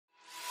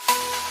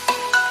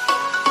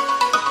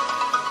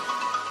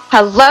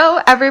Hello,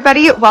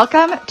 everybody.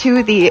 Welcome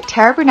to the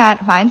Tara Brunette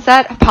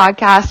Mindset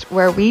Podcast,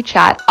 where we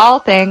chat all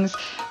things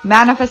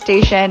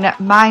manifestation,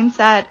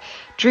 mindset,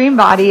 dream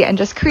body, and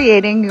just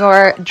creating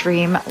your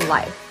dream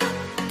life.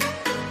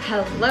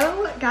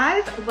 Hello,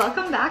 guys.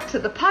 Welcome back to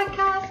the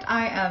podcast.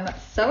 I am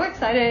so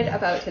excited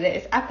about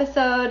today's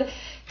episode.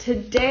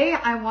 Today,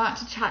 I want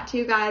to chat to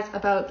you guys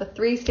about the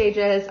 3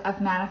 stages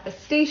of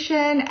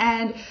manifestation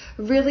and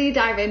really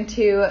dive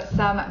into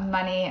some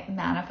money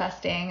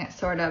manifesting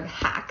sort of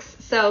hacks.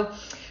 So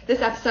this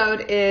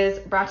episode is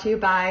brought to you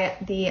by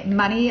the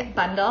Money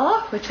Bundle,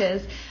 which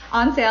is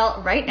on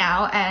sale right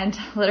now. And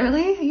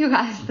literally, you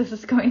guys, this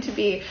is going to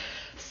be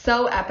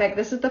so epic.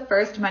 This is the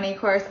first money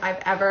course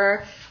I've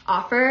ever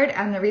offered.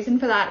 And the reason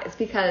for that is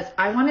because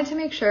I wanted to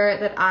make sure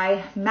that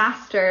I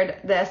mastered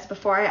this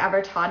before I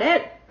ever taught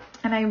it.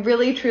 And I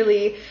really,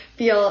 truly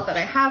feel that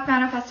I have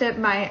mastered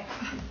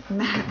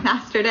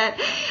it.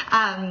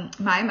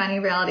 My money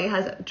reality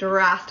has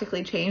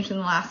drastically changed in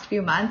the last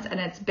few months, and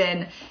it's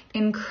been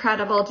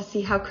incredible to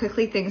see how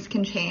quickly things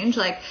can change.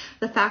 Like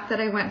the fact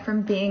that I went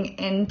from being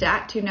in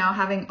debt to now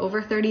having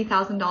over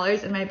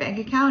 $30,000 in my bank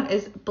account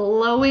is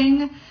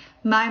blowing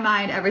my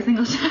mind every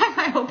single time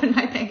I open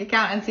my bank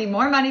account and see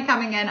more money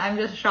coming in. I'm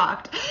just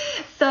shocked.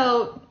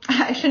 So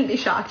I shouldn't be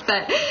shocked,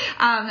 but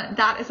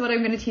that is what I'm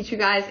going to teach you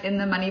guys in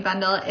the Money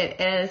Bundle. It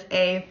is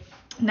a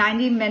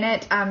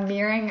 90-minute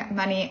mirroring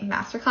money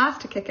masterclass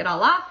to kick it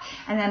all off.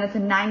 And then it's a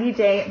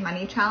 90-day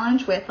money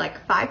challenge with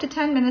like 5 to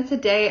 10 minutes a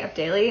day of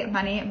daily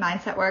money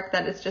mindset work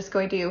that is just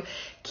going to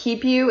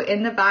keep you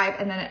in the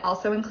vibe. And then it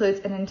also includes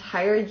an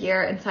entire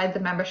year inside the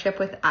membership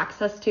with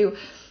access to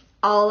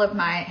all of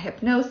my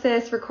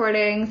hypnosis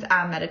recordings,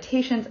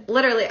 meditations.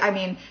 Literally, I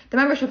mean, the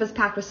membership is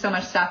packed with so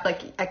much stuff,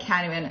 like I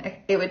can't even,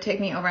 it would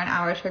take me over an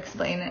hour to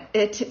explain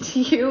it to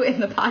you in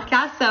the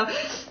podcast. So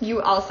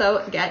you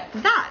also get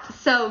that.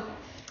 So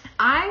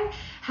I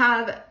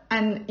have,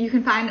 and you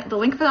can find the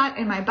link for that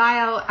in my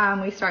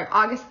bio. We start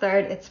August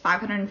 3rd. It's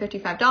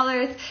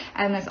 $555.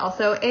 And there's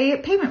also a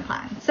payment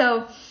plan.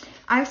 So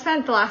I've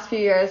spent the last few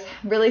years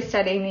really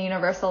studying the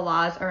universal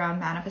laws around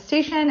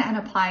manifestation and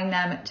applying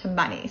them to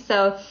money.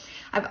 So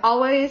I've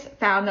always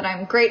found that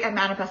I'm great at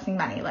manifesting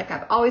money. Like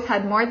I've always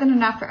had more than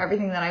enough for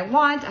everything that I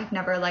want. I've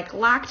never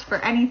lacked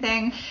for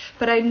anything,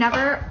 but I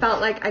never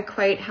felt like I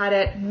quite had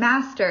it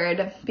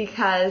mastered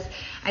because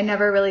I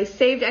never really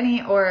saved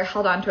any or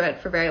held on to it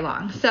for very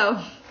long.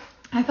 So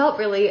I felt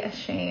really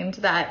ashamed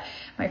that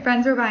my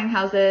friends were buying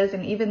houses,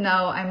 and even though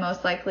I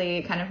most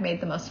likely kind of made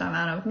the most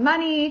amount of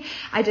money,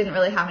 I didn't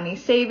really have any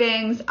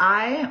savings.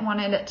 I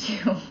wanted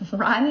to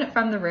run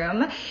from the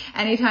room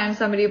anytime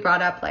somebody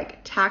brought up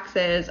like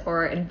taxes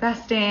or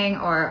investing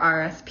or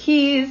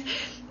RSPs,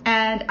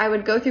 and I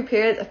would go through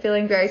periods of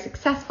feeling very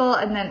successful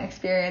and then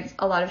experience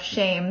a lot of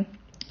shame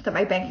that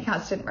my bank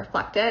accounts didn't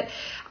reflect it.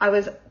 I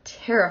was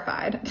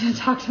terrified to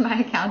talk to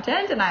my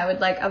accountant, and I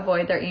would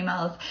avoid their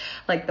emails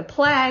like the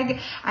plague.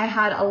 I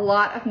had a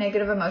lot of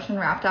negative emotion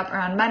wrapped up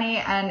around money,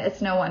 and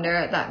it's no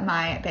wonder that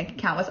my bank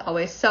account was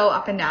always so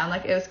up and down.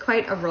 Like it was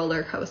quite a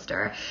roller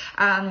coaster.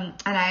 And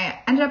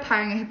I ended up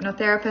hiring a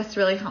hypnotherapist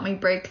to really help me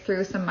break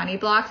through some money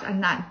blocks,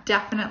 and that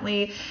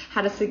definitely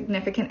had a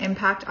significant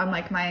impact on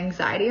my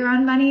anxiety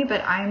around money.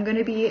 But I'm going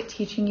to be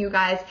teaching you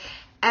guys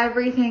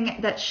everything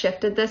that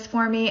shifted this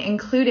for me,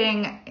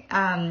 including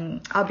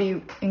I'll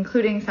be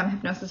including some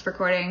hypnosis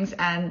recordings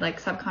and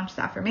subconscious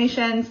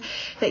affirmations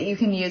that you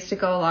can use to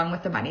go along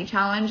with the money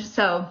challenge.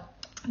 So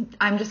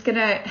I'm just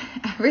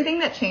everything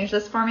that changed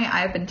this for me,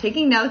 I've been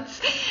taking notes,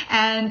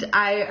 and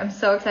I am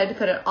so excited to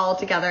put it all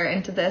together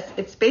into this.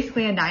 It's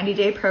basically a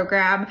 90-day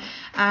program,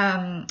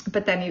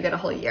 but then you get a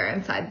whole year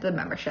inside the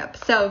membership.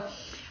 So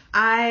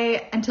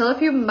until a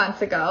few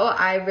months ago,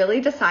 I really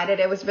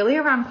decided, it was really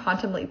around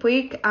Quantum Leap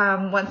Week,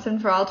 once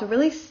and for all, to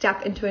really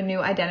step into a new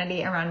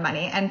identity around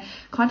money. And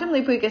Quantum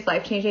Leap Week is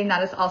life-changing.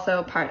 That is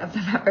also part of the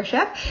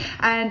membership.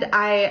 And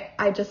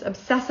I just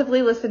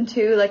obsessively listened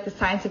to The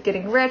Science of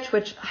Getting Rich,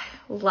 which I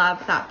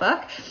love that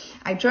book.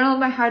 I journaled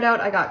my heart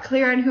out. I got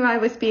clear on who I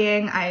was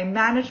being. I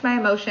managed my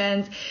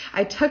emotions.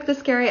 I took the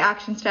scary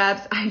action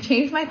steps. I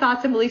changed my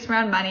thoughts and beliefs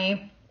around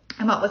money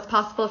and what was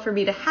possible for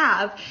me to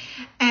have.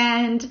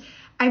 And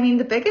I mean,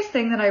 the biggest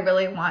thing that I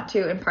really want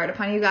to impart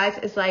upon you guys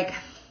is I've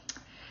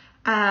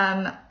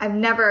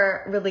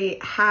never really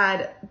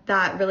had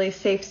that really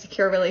safe,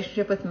 secure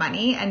relationship with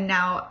money. And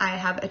now I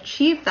have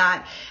achieved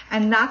that.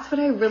 And that's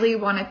what I really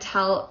want to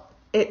tell.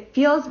 It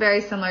feels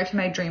very similar to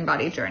my dream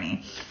body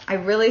journey. I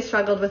really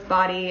struggled with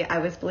body. I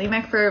was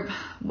bulimic for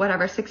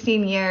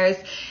 16 years.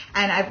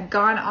 And I've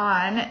gone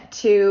on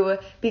to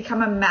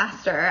become a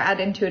master at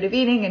intuitive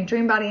eating and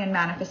dream body and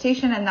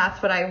manifestation. And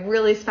that's what I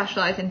really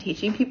specialize in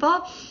teaching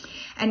people.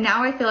 And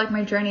now I feel like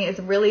my journey is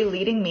really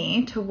leading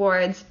me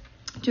towards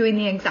doing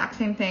the exact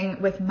same thing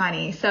with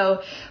money.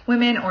 So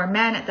women or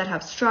men that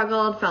have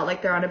struggled, felt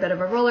like they're on a bit of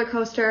a roller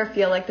coaster,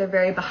 feel like they're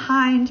very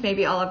behind,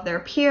 maybe all of their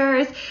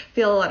peers,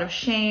 feel a lot of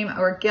shame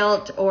or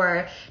guilt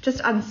or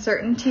just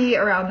uncertainty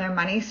around their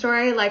money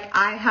story. Like,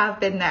 I have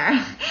been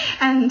there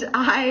and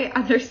I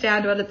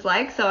understand what it's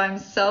like. So I'm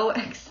so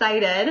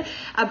excited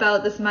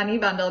about this money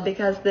bundle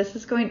because this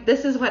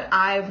is what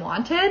I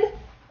wanted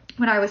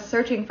when I was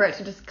searching for it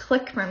to just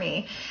click for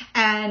me,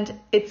 and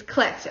it's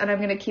clicked, and I'm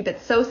going to keep it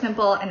so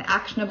simple and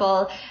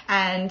actionable,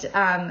 and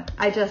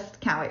I just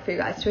can't wait for you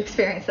guys to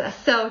experience this.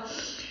 So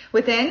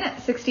within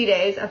 60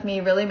 days of me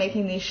really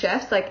making these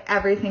shifts, like,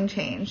 everything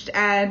changed,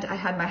 and I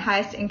had my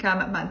highest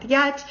income month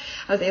yet.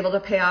 I was able to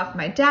pay off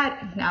my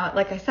debt. Now,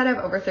 like I said, I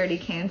have over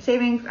 30K in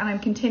savings, and I'm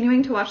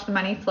continuing to watch the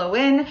money flow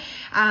in,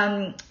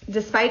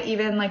 despite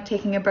even like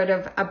taking a bit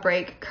of a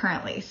break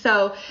currently.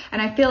 So,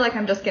 and I feel like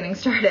I'm just getting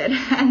started,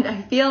 and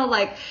I feel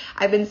like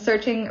I've been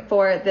searching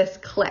for this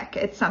click.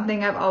 It's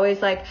something I've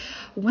always like,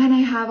 when I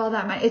have all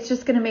that money, it's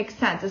just going to make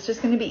sense. It's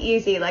just going to be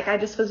easy. Like, I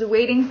just was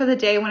waiting for the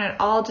day when it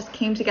all just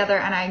came together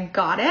and I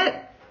got it,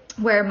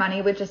 where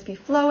money would just be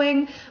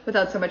flowing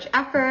without so much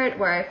effort,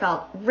 where I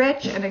felt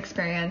rich and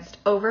experienced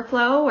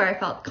overflow, where I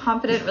felt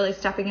confident really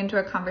stepping into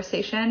a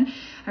conversation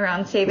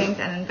around savings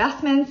and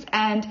investments.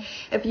 And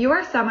if you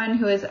are someone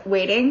who is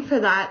waiting for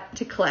that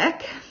to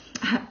click,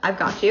 I've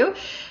got you.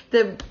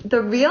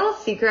 The real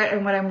secret,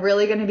 and what I'm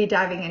really going to be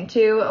diving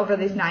into over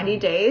these 90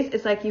 days,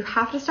 is like, you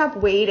have to stop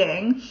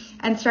waiting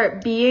and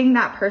start being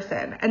that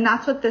person. And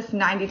that's what this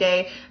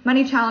 90-day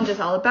money challenge is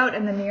all about.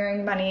 And the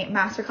Mirroring Money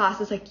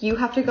Masterclass is like, you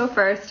have to go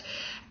first.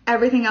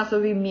 Everything else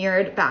will be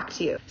mirrored back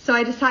to you. So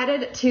I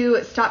decided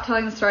to stop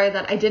telling the story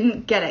that I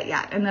didn't get it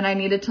yet and that I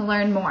needed to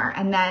learn more.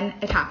 And then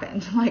it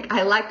happened. Like,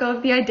 I let go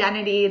of the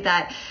identity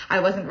that I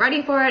wasn't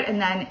ready for it,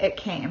 and then it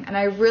came. And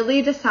I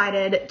really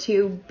decided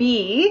to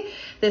be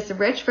this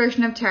rich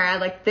version of Tara.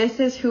 Like,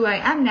 this is who I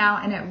am now.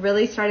 And it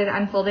really started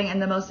unfolding in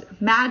the most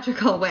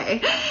magical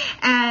way.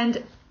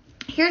 And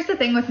here's the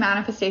thing with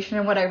manifestation,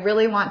 and what I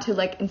really want to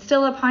like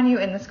instill upon you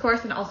in this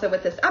course and also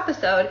with this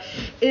episode,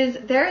 is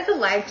there is a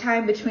lag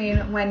time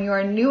between when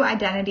your new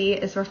identity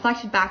is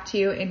reflected back to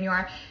you in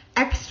your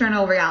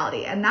external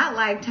reality. And that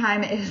lag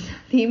time is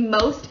the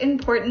most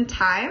important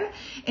time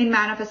in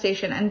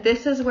manifestation. And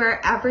this is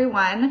where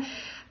everyone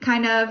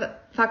kind of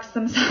fucks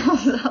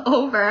themselves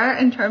over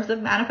in terms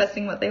of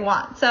manifesting what they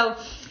want. So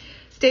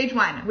stage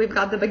one, we've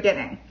got the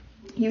beginning.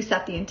 You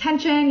set the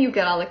intention, you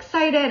get all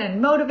excited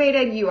and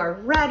motivated, you are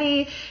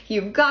ready,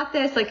 you've got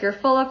this, like, you're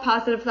full of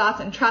positive thoughts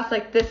and trust,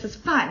 like, this is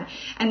fun.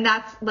 And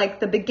that's like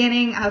the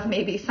beginning of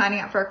maybe signing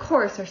up for a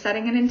course or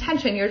setting an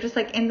intention. You're just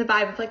like in the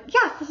vibe of like,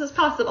 yes, this is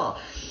possible.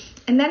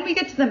 And then we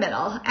get to the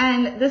middle,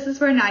 and this is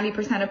where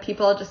 90% of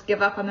people just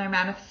give up on their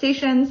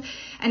manifestations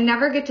and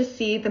never get to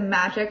see the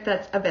magic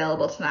that's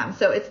available to them.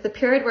 So it's the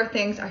period where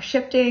things are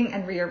shifting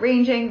and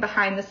rearranging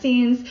behind the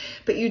scenes,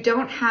 but you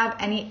don't have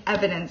any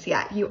evidence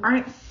yet. You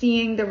aren't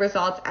seeing the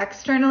results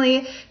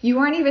externally. You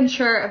aren't even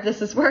sure if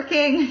this is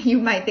working. You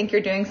might think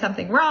you're doing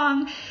something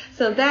wrong.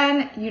 So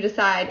then you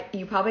decide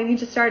you probably need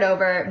to start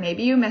over.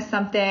 Maybe you missed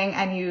something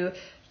and you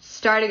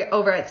start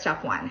over at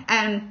step one.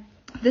 And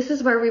this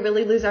is where we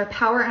really lose our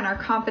power and our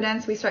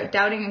confidence. We start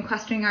doubting and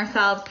questioning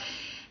ourselves.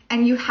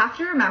 And you have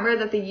to remember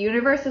that the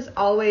universe is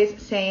always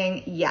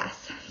saying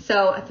yes.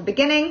 So at the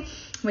beginning,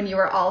 when you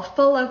are all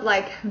full of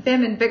like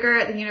vim and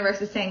vigor, the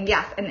universe is saying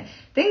yes. And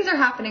things are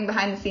happening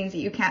behind the scenes that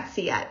you can't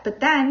see yet. But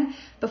then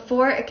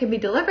before it can be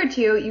delivered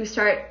to you, you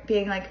start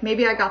being like,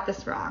 maybe I got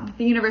this wrong.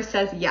 The universe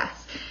says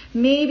yes.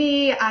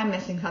 Maybe I'm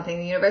missing something.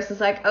 The universe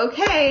is like,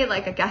 okay,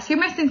 like, I guess you're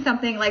missing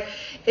something. Like,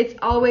 it's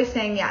always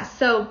saying yes.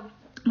 So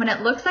when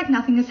it looks like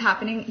nothing is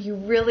happening, you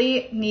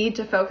really need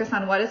to focus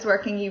on what is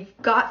working. You've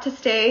got to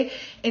stay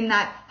in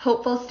that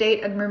hopeful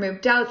state and remove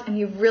doubts, and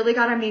you've really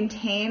got to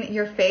maintain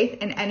your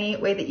faith in any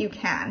way that you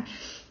can.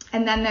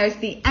 And then there's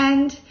the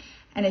end.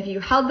 And if you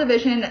held the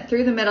vision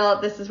through the middle,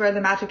 this is where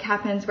the magic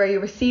happens, where you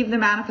receive the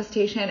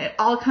manifestation. It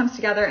all comes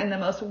together in the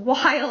most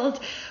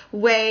wild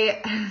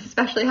way,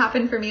 especially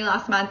happened for me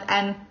last month.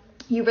 And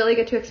you really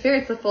get to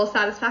experience the full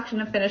satisfaction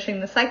of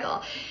finishing the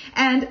cycle.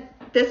 And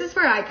this is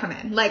where I come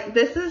in. Like,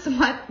 this is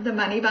what the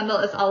money bundle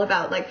is all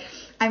about. Like,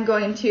 I'm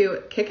going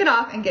to kick it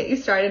off and get you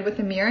started with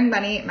the Mirroring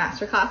Money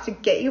Masterclass to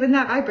get you in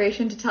that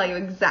vibration, to tell you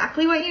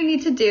exactly what you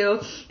need to do.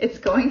 It's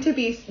going to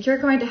be, you're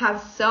going to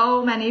have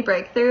so many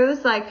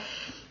breakthroughs. Like,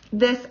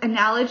 this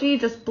analogy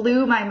just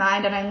blew my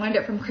mind, and I learned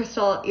it from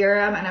Crystal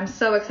Iram, and I'm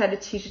so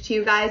excited to teach it to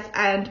you guys.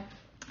 And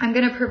I'm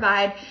going to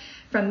provide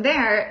from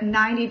there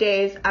 90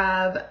 days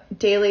of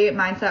daily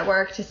mindset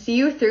work to see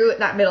you through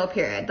that middle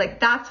period. Like,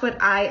 that's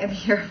what I am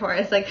here for.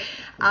 It's like,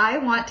 I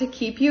want to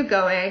keep you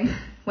going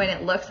when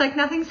it looks like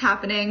nothing's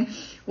happening,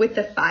 with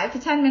the 5 to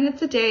 10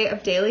 minutes a day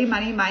of daily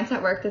money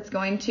mindset work that's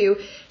going to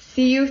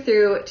see you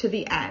through to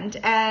the end.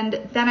 And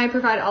then I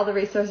provide all the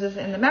resources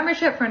in the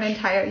membership for an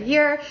entire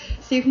year,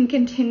 so you can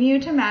continue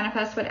to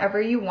manifest whatever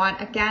you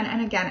want again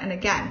and again and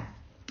again.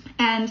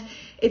 And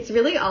it's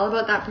really all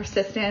about that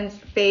persistence,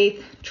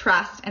 faith,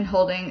 trust, and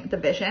holding the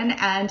vision.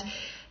 And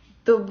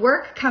the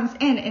work comes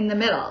in the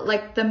middle.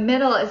 Like the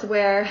middle is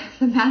where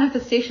the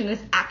manifestation is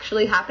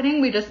actually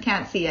happening. We just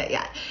can't see it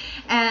yet.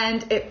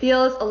 And it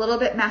feels a little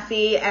bit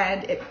messy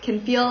and it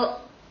can feel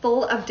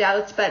full of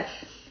doubts, but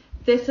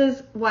this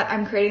is what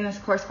I'm creating this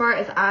course for,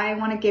 is I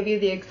want to give you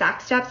the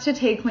exact steps to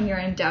take when you're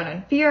in doubt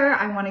and fear.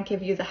 I want to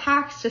give you the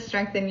hacks to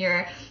strengthen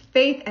your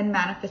faith and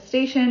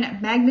manifestation,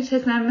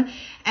 magnetism,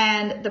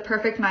 and the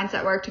perfect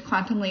mindset work to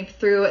quantum leap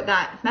through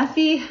that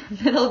messy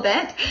middle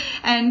bit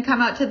and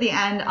come out to the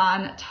end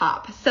on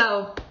top.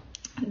 So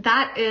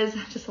that is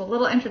just a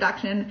little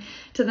introduction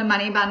to the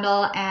money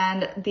bundle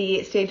and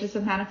the stages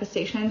of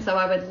manifestation. So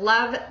I would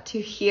love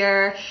to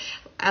hear,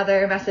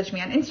 either message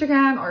me on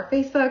Instagram or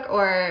Facebook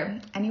or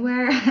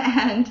anywhere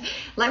and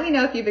let me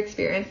know if you've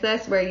experienced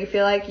this, where you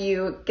feel like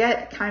you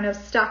get kind of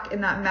stuck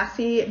in that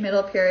messy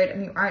middle period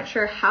and you aren't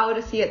sure how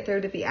to see it through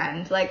to the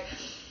end. Like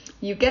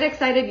you get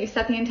excited, you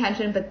set the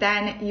intention, but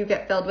then you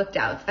get filled with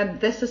doubts.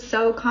 And this is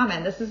so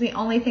common. This is the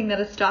only thing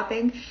that is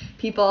stopping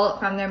people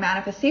from their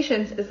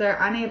manifestations, is they're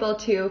unable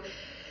to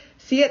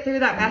see it through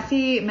that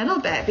messy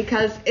middle bit,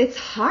 because it's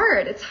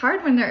hard. It's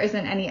hard when there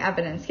isn't any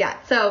evidence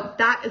yet. So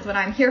that is what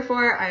I'm here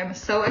for. I am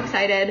so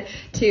excited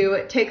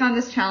to take on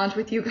this challenge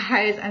with you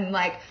guys. And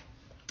like,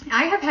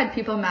 I have had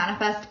people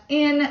manifest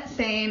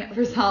insane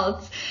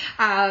results,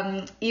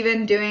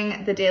 even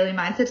doing the daily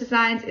mindset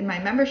designs in my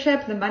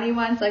membership, the money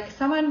ones. Like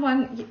someone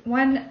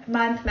one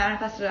month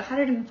manifested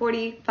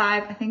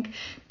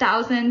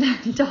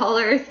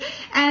 $145,000,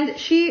 and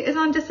she is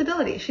on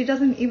disability. She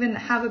doesn't even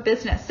have a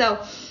business.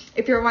 So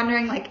if you're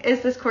wondering, like,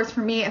 is this course for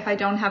me if I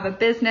don't have a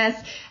business?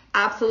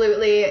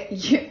 Absolutely.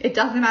 It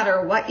doesn't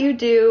matter what you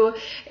do.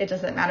 It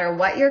doesn't matter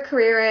what your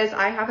career is.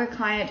 I have a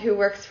client who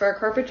works for a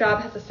corporate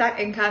job, has a set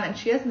income, and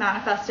she has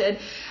manifested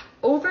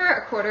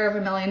over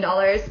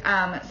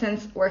 $250,000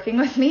 since working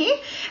with me.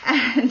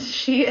 And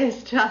she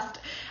is just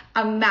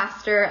a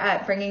master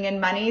at bringing in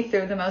money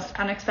through the most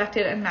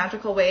unexpected and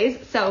magical ways.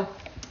 So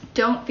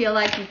don't feel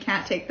like you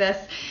can't take this.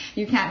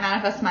 You can't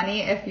manifest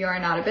money if you're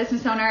not a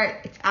business owner.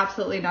 It's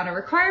absolutely not a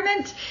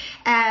requirement.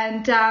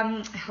 And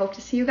I hope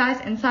to see you guys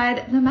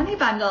inside the money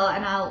bundle,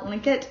 and I'll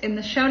link it in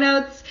the show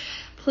notes.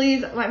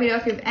 Please let me know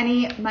if you have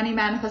any money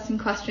manifesting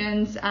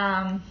questions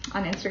on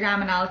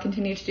Instagram, and I'll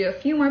continue to do a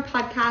few more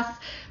podcasts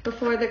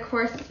before the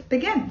course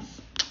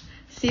begins.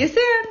 See you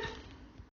soon.